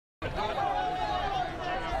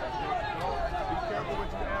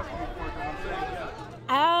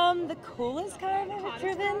coolest car I've ever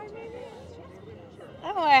driven?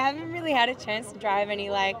 Oh, I haven't really had a chance to drive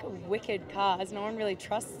any like wicked cars. No one really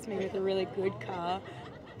trusts me with a really good car.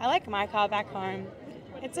 I like my car back home.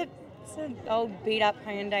 It's an old beat up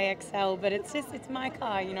Hyundai XL, but it's my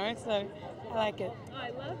car, so I like it. Oh,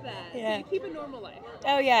 I love that. Yeah. So you keep a normal life.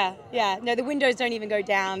 Oh yeah, yeah. No, the windows don't even go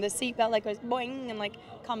down. The seatbelt like goes boing and like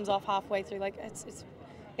comes off halfway through. Like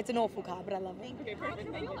it's an awful car, but I love it. Okay,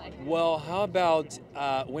 perfect. Thank you. Well, how about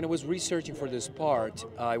when I was researching for this part,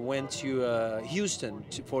 I went to Houston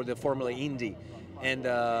for the Formula Indy, and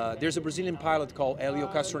there's a Brazilian pilot called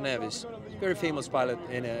Hélio Castro Neves, very famous pilot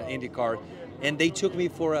in IndyCar, and they took me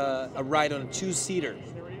for a ride on a two-seater.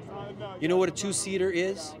 You know what a two-seater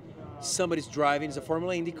is? Somebody's driving, it's a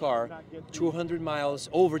Formula Indy car, 200 miles,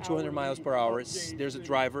 over 200 miles per hour. There's a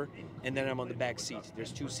driver, and then I'm on the back seat.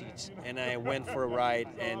 There's two seats. And I went for a ride,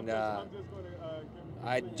 and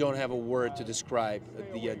I don't have a word to describe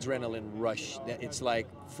the adrenaline rush. It's like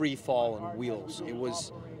free fall on wheels. It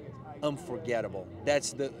was unforgettable.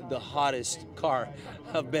 That's the hottest car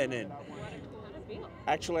I've been in.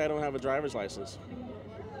 Actually, I don't have a driver's license.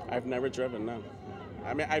 I've never driven, no.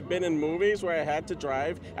 I mean, I've been in movies where I had to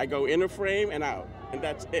drive. I go in a frame and out, and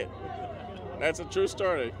that's it. That's a true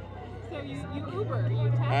story. So you Uber, you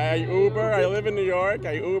taxi? I Uber. I live in New York.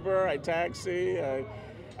 I Uber. I taxi.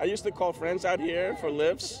 I used to call friends out here for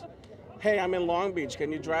lifts. Hey, I'm in Long Beach.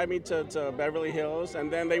 Can you drive me to Beverly Hills?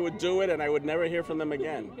 And then they would do it, and I would never hear from them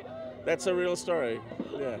again. That's a real story.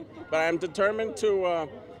 Yeah. But I'm determined to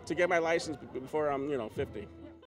get my license before I'm 50.